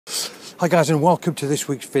Hi guys, and welcome to this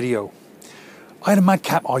week's video. I had a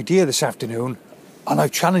madcap idea this afternoon and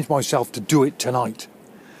I've challenged myself to do it tonight.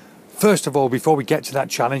 First of all, before we get to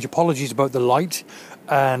that challenge, apologies about the light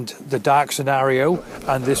and the dark scenario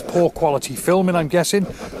and this poor quality filming, I'm guessing,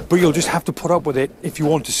 but you'll just have to put up with it if you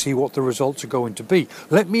want to see what the results are going to be.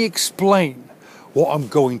 Let me explain what I'm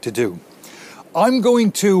going to do.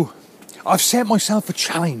 I've set myself a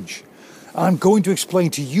challenge. I'm going to explain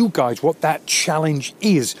to you guys what that challenge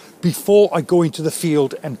is before I go into the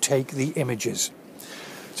field and take the images.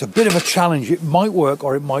 It's a bit of a challenge. It might work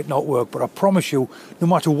or it might not work, but I promise you, no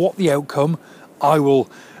matter what the outcome, I will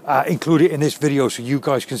include it in this video so you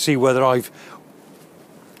guys can see whether I've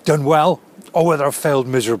done well or whether I've failed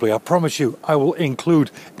miserably. I promise you, I will include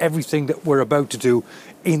everything that we're about to do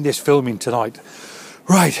in this filming tonight.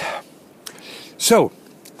 Right, so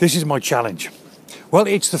this is my challenge. Well,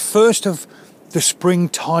 it's the first of the spring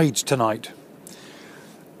tides tonight.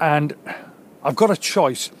 And I've got a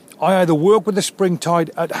choice. I either work with the spring tide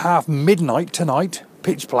at midnight tonight,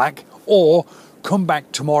 pitch black, or come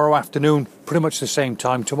back tomorrow afternoon, pretty much the same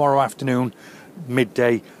time, tomorrow afternoon,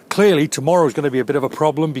 midday. Clearly, tomorrow is going to be a bit of a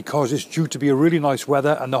problem because it's due to be a really nice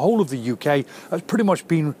weather and the whole of the UK has pretty much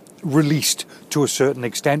been released to a certain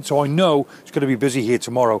extent. So I know it's going to be busy here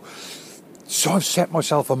tomorrow. So I've set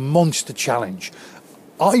myself a monster challenge.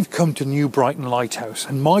 I've come to New Brighton Lighthouse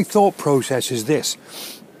and my thought process is this.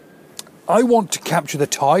 I want to capture the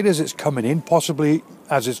tide as it's coming in, possibly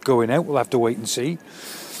as it's going out, we'll have to wait and see.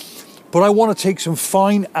 But I want to take some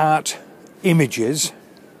fine art images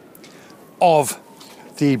of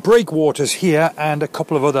the breakwaters here and a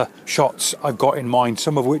couple of other shots I've got in mind,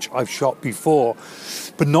 some of which I've shot before,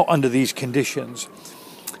 but not under these conditions.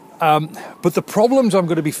 But the problems I'm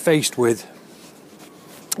going to be faced with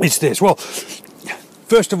is this. Well,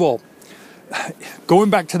 first of all, going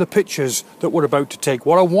back to the pictures that we're about to take,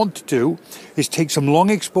 what I want to do is take some long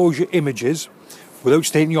exposure images, without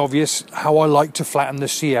stating the obvious, how I like to flatten the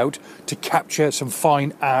sea out to capture some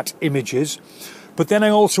fine art images. But then I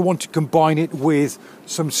also want to combine it with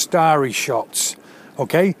some starry shots,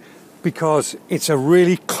 okay? Because it's a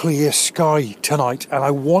really clear sky tonight and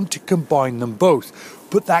I want to combine them both.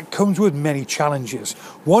 But that comes with many challenges.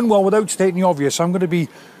 One, well, without stating the obvious, I'm going to be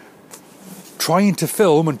trying to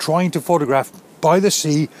film and trying to photograph by the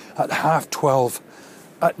sea at 12:30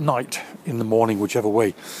 at night, in the morning, whichever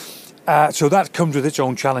way. So that comes with its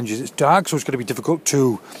own challenges. It's dark, so it's going to be difficult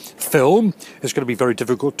to film. It's going to be very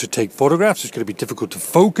difficult to take photographs. It's going to be difficult to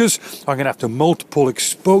focus. I'm going to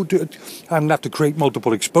have to create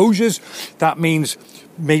multiple exposures. That means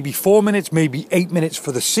maybe 4 minutes, maybe 8 minutes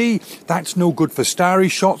for the sea. That's no good for starry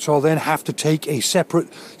shots. I'll then have to take a separate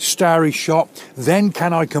starry shot. Then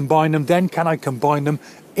can I combine them? Then can I combine them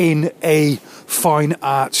in a fine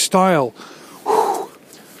art style? Whew.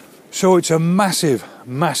 So it's a massive,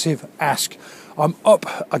 massive ask. I'm up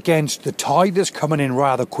against the tide that's coming in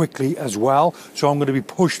rather quickly as well. So I'm going to be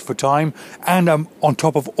pushed for time. And on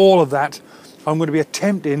top of all of that, I'm going to be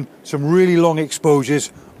attempting some really long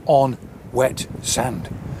exposures on wet sand.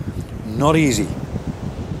 Not easy.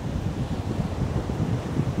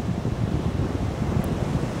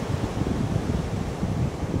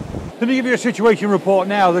 Let me give you a situation report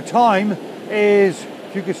now. The time is,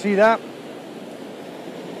 if you can see that,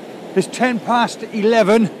 it's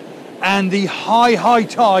 11:10 and the high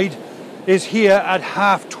tide is here at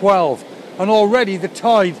 12:30. And already the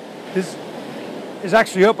tide is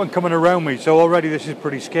actually up and coming around me. So already this is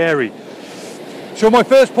pretty scary. So my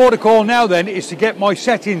first protocol now then is to get my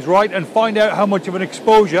settings right and find out how much of an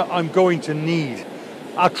exposure I'm going to need.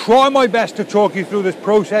 I'll try my best to talk you through this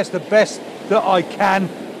process the best that I can,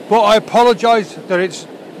 but I apologise that it's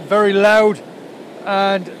very loud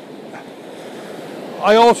and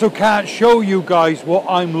I also can't show you guys what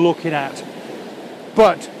I'm looking at.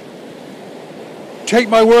 But take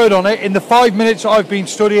my word on it, in the 5 minutes I've been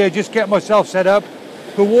stood here just getting myself set up,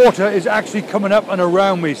 the water is actually coming up and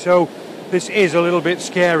around me, so this is a little bit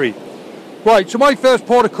scary. Right, so my first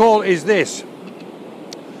protocol is this.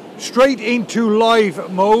 Straight into live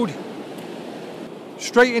mode,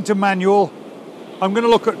 straight into manual. I'm going to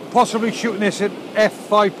look at possibly shooting this at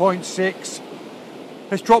f5.6.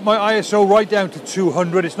 Let's drop my ISO right down to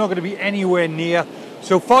 200. It's not going to be anywhere near.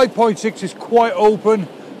 So 5.6 is quite open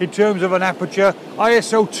in terms of an aperture.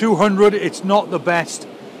 ISO 200, it's not the best.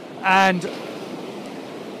 And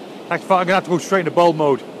I'm going to have to go straight into bulb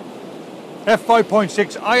mode.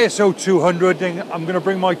 f5.6, ISO 200, then I'm going to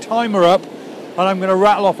bring my timer up and I'm going to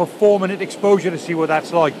rattle off a 4-minute exposure to see what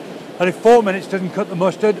that's like. And if 4 minutes doesn't cut the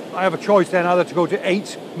mustard, I have a choice then either to go to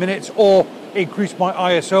 8 minutes or increase my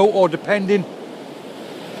ISO, or depending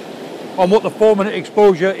on what the 4-minute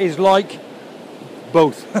exposure is like.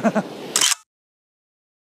 Both.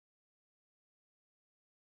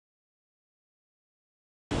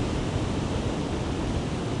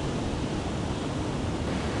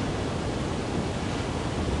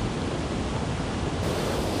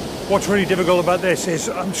 What's really difficult about this is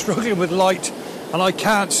I'm struggling with light and I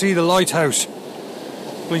can't see the lighthouse.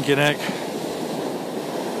 Blinking heck.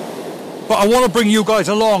 But I want to bring you guys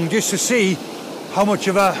along just to see how much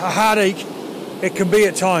of a headache it can be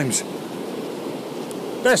at times.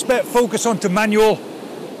 Best bet, focus onto manual.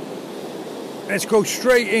 Let's go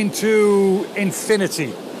straight into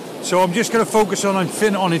infinity. So I'm just going to focus on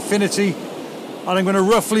infinity, and I'm going to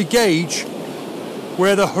roughly gauge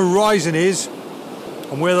where the horizon is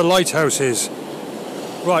and where the lighthouse is.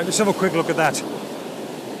 Right, let's have a quick look at that.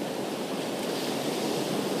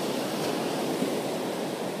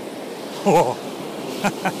 Oh.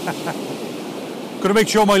 Got to make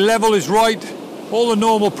sure my level is right, all the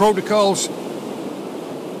normal protocols,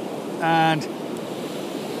 and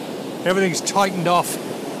everything's tightened off.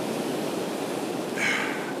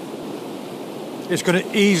 It's going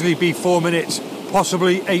to easily be 4 minutes,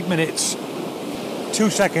 possibly 8 minutes.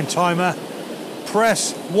 2-second timer.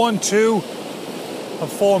 Press 1, 2,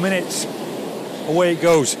 and 4 minutes. Away it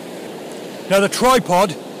goes. Now the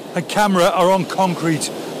tripod and camera are on concrete,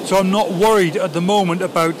 so I'm not worried at the moment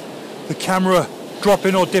about the camera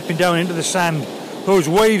dropping or dipping down into the sand. Those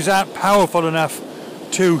waves aren't powerful enough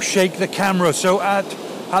to shake the camera, so at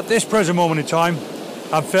this present moment in time,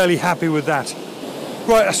 I'm fairly happy with that.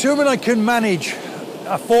 Right, assuming I can manage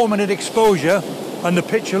a 4-minute exposure and the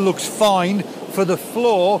picture looks fine for the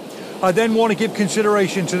floor, I then want to give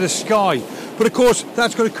consideration to the sky. But of course,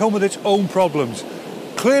 that's going to come with its own problems.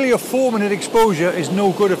 Clearly a 4-minute exposure is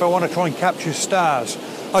no good if I want to try and capture stars.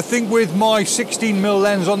 I think with my 16mm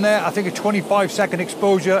lens on there, I think a 25-second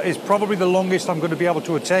exposure is probably the longest I'm going to be able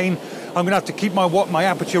to attain. I'm going to have to keep my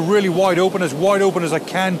aperture really wide open as I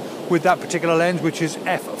can with that particular lens, which is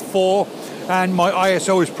f4. And my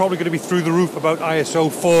ISO is probably going to be through the roof, about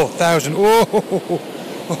ISO 4000.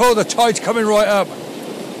 Oh, the tide's coming right up.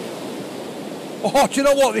 Oh, do you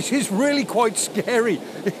know what? This is really quite scary.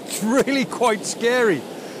 It's really quite scary.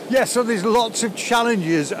 Yeah, so there's lots of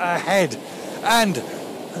challenges ahead. And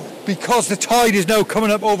because the tide is now coming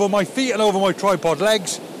up over my feet and over my tripod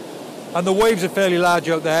legs, and the waves are fairly large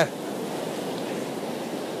out there,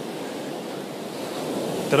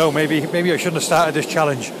 don't know, maybe I shouldn't have started this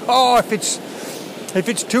challenge. Oh, if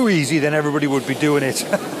it's too easy, then everybody would be doing it.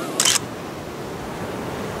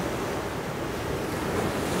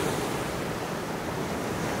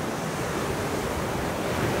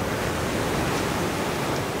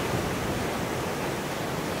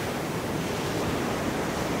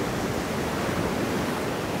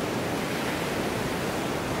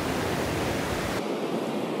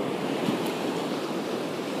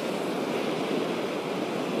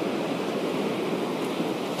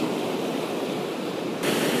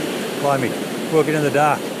 Blimey, working in the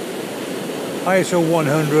dark. ISO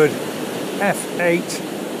 100,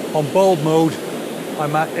 f8 on bulb mode.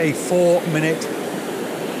 I'm at a 4-minute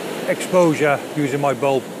exposure using my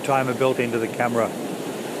bulb timer built into the camera.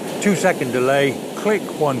 2-second delay, click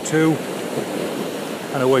 1, 2,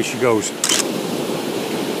 and away she goes.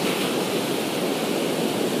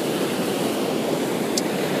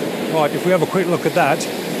 Right, if we have a quick look at that,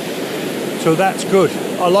 so that's good.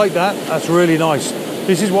 I like that, that's really nice.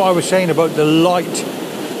 This is what I was saying about the light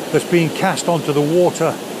that's being cast onto the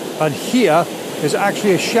water. And here is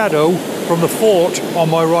actually a shadow from the fort on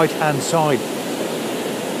my right hand side.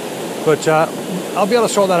 But I'll be able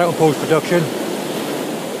to sort that out in post-production.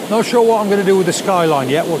 Not sure what I'm going to do with the skyline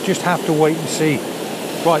yet. We'll just have to wait and see.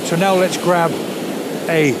 Right, so now let's grab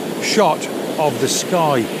a shot of the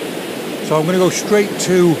sky. So I'm going to go straight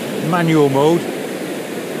to manual mode.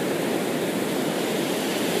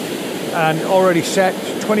 And already set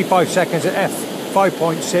 25 seconds at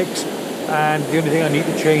f5.6, and the only thing I need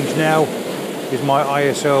to change now is my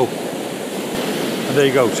ISO. And there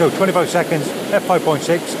you go, so 25 seconds,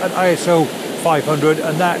 f5.6 and ISO 500,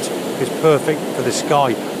 and that is perfect for the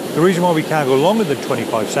sky. The reason why we can't go longer than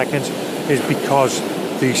 25 seconds is because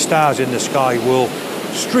the stars in the sky will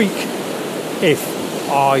streak if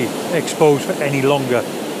I expose for any longer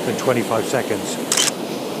than 25 seconds.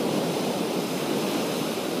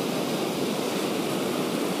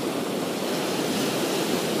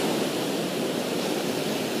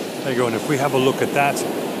 There you go, and if we have a look at that,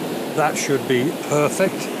 that should be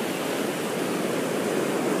perfect.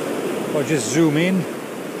 I'll just zoom in.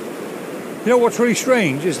 You know what's really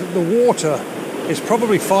strange is that the water is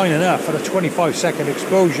probably fine enough at a 25-second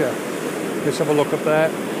exposure. Let's have a look up there.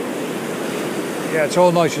 Yeah, it's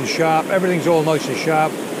all nice and sharp. Everything's all nice and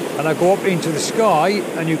sharp. And I go up into the sky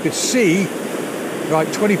and you could see,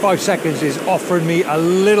 right, 25 seconds is offering me a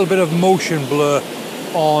little bit of motion blur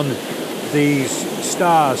on these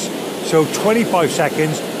stars. So 25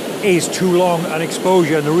 seconds is too long an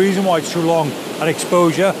exposure. And the reason why it's too long an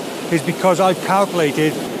exposure is because I've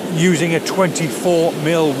calculated using a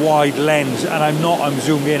 24mm wide lens, and I'm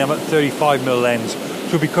zoomed in, I'm at 35mm lens.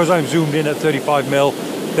 So because I'm zoomed in at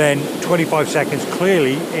 35mm, then 25 seconds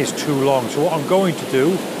clearly is too long. So what I'm going to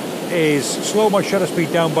do is slow my shutter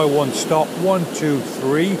speed down by 1 stop, 1, 2,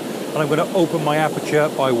 3, and I'm going to open my aperture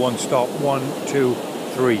by 1 stop, 1, 2,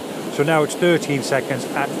 3. So now it's 13 seconds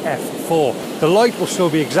at f4. The light will still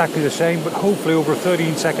be exactly the same, but hopefully over a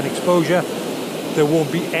 13-second exposure, there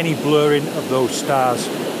won't be any blurring of those stars.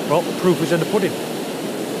 Well, the proof is in the pudding.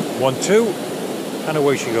 1, 2, and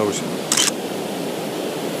away she goes.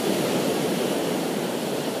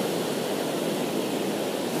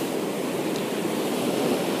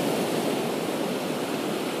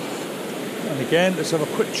 And again, let's have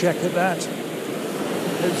a quick check at that.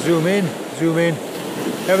 Let's zoom in, zoom in.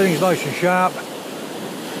 Everything's nice and sharp.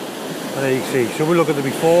 And there you can see. So we look at the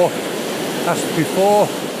before. That's the before,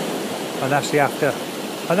 and that's the after.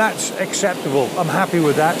 And that's acceptable. I'm happy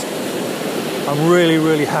with that. I'm really,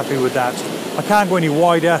 really happy with that. I can't go any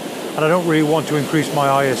wider, and I don't really want to increase my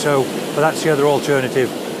ISO, but that's the other alternative,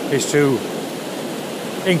 is to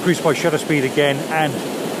increase my shutter speed again and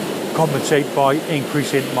compensate by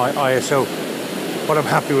increasing my ISO. But I'm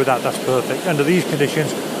happy with that. That's perfect. Under these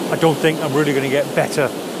conditions, I don't think I'm really going to get better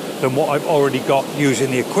than what I've already got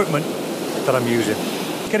using the equipment that I'm using.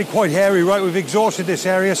 It's getting quite hairy, right? We've exhausted this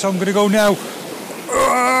area, so I'm going to go now.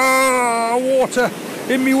 Water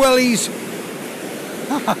in me wellies.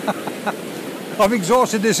 I've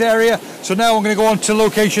exhausted this area, so now I'm going to go on to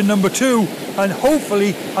location number 2, and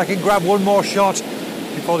hopefully I can grab one more shot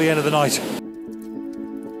before the end of the night.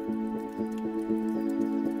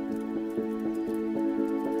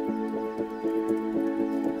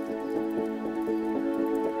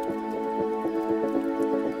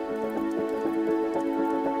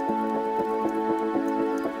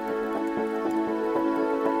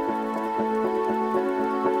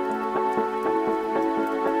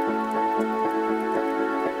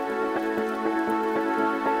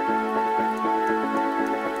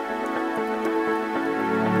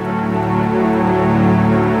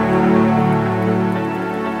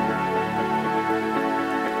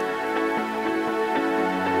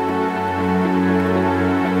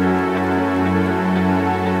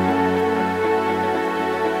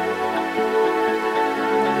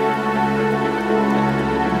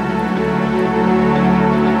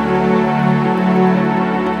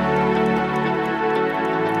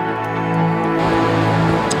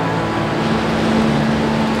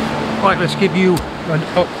 Right, let's give you an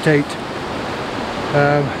update.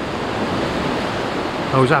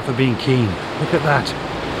 I was after being keen. Look at that.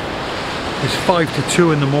 It's 5 to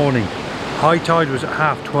 2 in the morning. High tide was at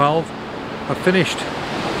 12:30. I finished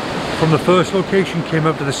from the first location, came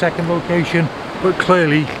up to the second location, but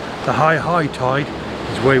clearly the high tide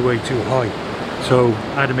is way too high. So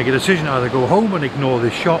I had to make a decision, either go home and ignore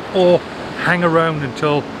this shot or hang around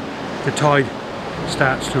until the tide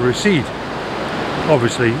starts to recede.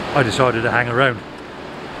 Obviously I decided to hang around.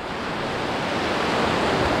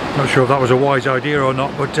 Not sure if that was a wise idea or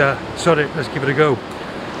not, but sod it, let's give it a go.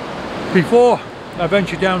 Before I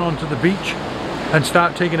venture down onto the beach and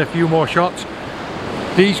start taking a few more shots,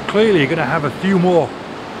 these clearly are going to have a few more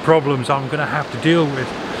problems I'm going to have to deal with.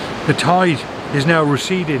 The tide is now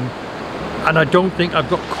receding, and I don't think I've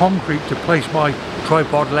got concrete to place my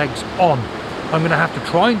tripod legs on. I'm going to have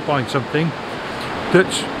to try and find something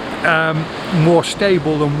that's more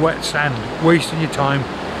stable than wet sand, wasting your time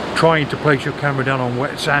trying to place your camera down on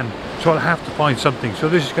wet sand. So I'll have to find something. So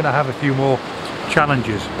this is going to have a few more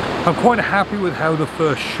challenges. I'm quite happy with how the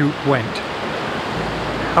first shoot went.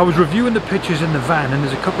 I was reviewing the pictures in the van, and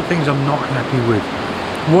there's a couple of things I'm not happy with.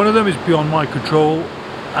 One of them is beyond my control,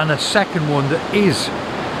 and a second one that is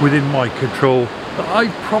within my control that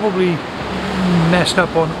I've probably messed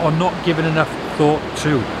up on or not given enough thought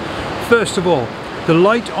to. First of all, the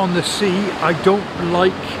light on the sea, I don't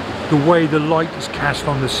like the way the light is cast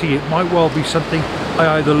on the sea. It might well be something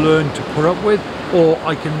I either learn to put up with, or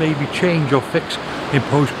I can maybe change or fix in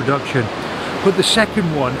post-production. But the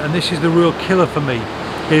second one, and this is the real killer for me,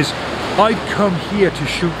 is I've come here to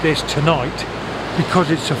shoot this tonight because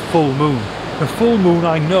it's a full moon. The full moon,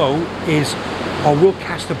 I know, is or will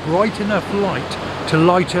cast a bright enough light to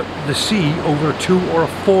light up the sea over a 2 or a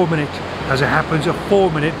 4 minute, as it happens, a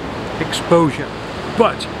 4 minute exposure.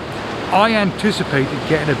 But I anticipated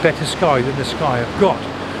getting a better sky than the sky I've got.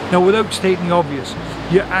 Now, without stating the obvious,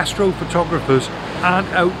 your astrophotographers aren't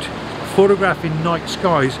out photographing night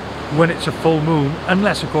skies when it's a full moon,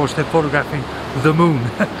 unless of course they're photographing the moon,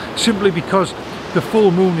 simply because the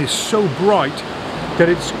full moon is so bright that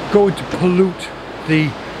it's going to pollute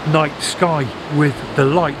the night sky with the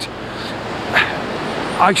light.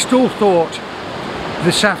 I still thought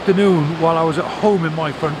this afternoon, while I was at home in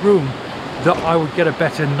my front room, that I would get a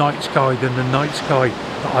better night sky than the night sky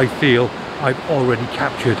that I feel I've already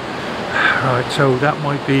captured. Right, so that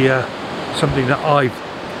might be something that I've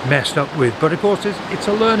messed up with, but of course it's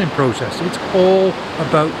a learning process. It's all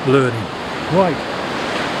about learning. Right,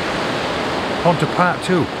 on to part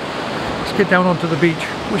 2. Let's get down onto the beach.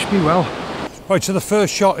 Wish me well. Right, so the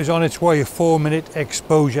first shot is on its way, a 4-minute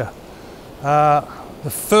exposure. The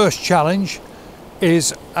first challenge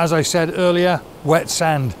is, as I said earlier, wet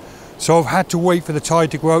sand. So I've had to wait for the tide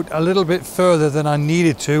to go out a little bit further than I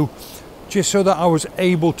needed to, just so that I was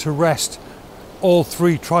able to rest all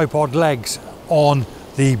 3 tripod legs on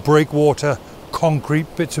the breakwater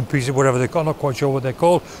concrete bits and pieces, whatever they're called, I'm not quite sure what they're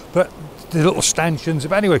called, but the little stanchions.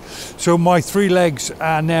 But anyway, so my 3 legs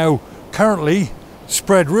are now currently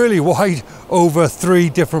spread really wide over 3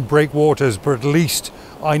 different breakwaters, but at least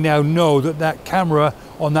I now know that that camera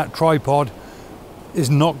on that tripod is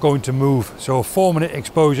not going to move. So a 4-minute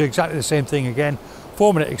exposure, exactly the same thing again,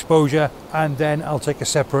 4-minute exposure, and then I'll take a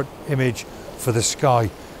separate image for the sky,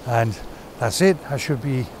 and that's it. That should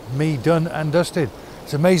be me done and dusted.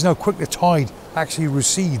 It's amazing how quick the tide actually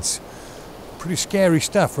recedes. Pretty scary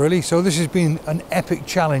stuff, really. So this has been an epic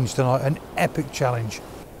challenge tonight, an epic challenge.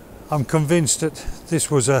 I'm convinced that this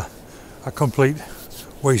was a complete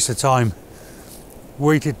waste of time.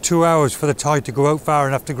 Waited 2 hours for the tide to go out far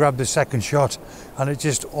enough to grab the second shot, and it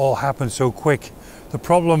just all happened so quick. The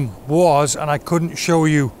problem was, and I couldn't show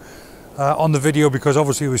you on the video because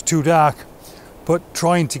obviously it was too dark, but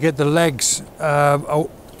trying to get the legs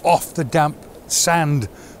off the damp sand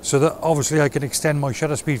so that obviously I could extend my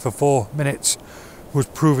shutter speed for 4 minutes was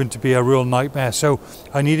proven to be a real nightmare. So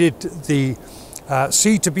I needed the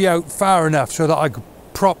sea to be out far enough so that I could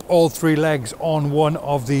prop all 3 legs on one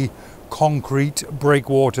of the concrete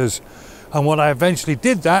breakwaters, and when I eventually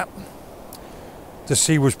did that, the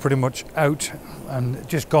sea was pretty much out and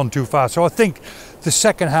just gone too far. So I think the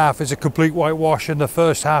second half is a complete whitewash and the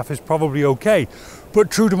first half is probably okay.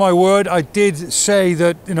 But true to my word, I did say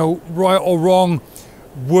that, you know, right or wrong,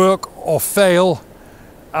 work or fail,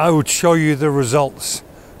 I would show you the results.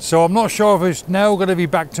 So I'm not sure if it's now going to be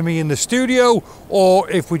back to me in the studio or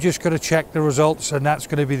if we're just going to check the results and that's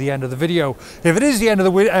going to be the end of the video. If it is the end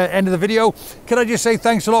of the video, can I just say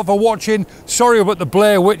thanks a lot for watching. Sorry about the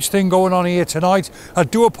Blair Witch thing going on here tonight. I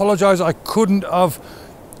do apologise. I couldn't have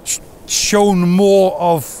shown more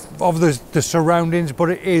of the surroundings, but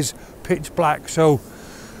it is pitch black, so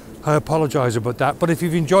I apologise about that. But if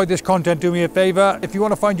you've enjoyed this content, do me a favour. If you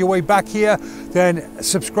want to find your way back here, then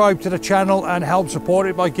subscribe to the channel and help support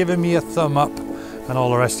it by giving me a thumb up and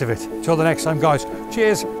all the rest of it. Till the next time, guys.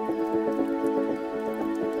 Cheers.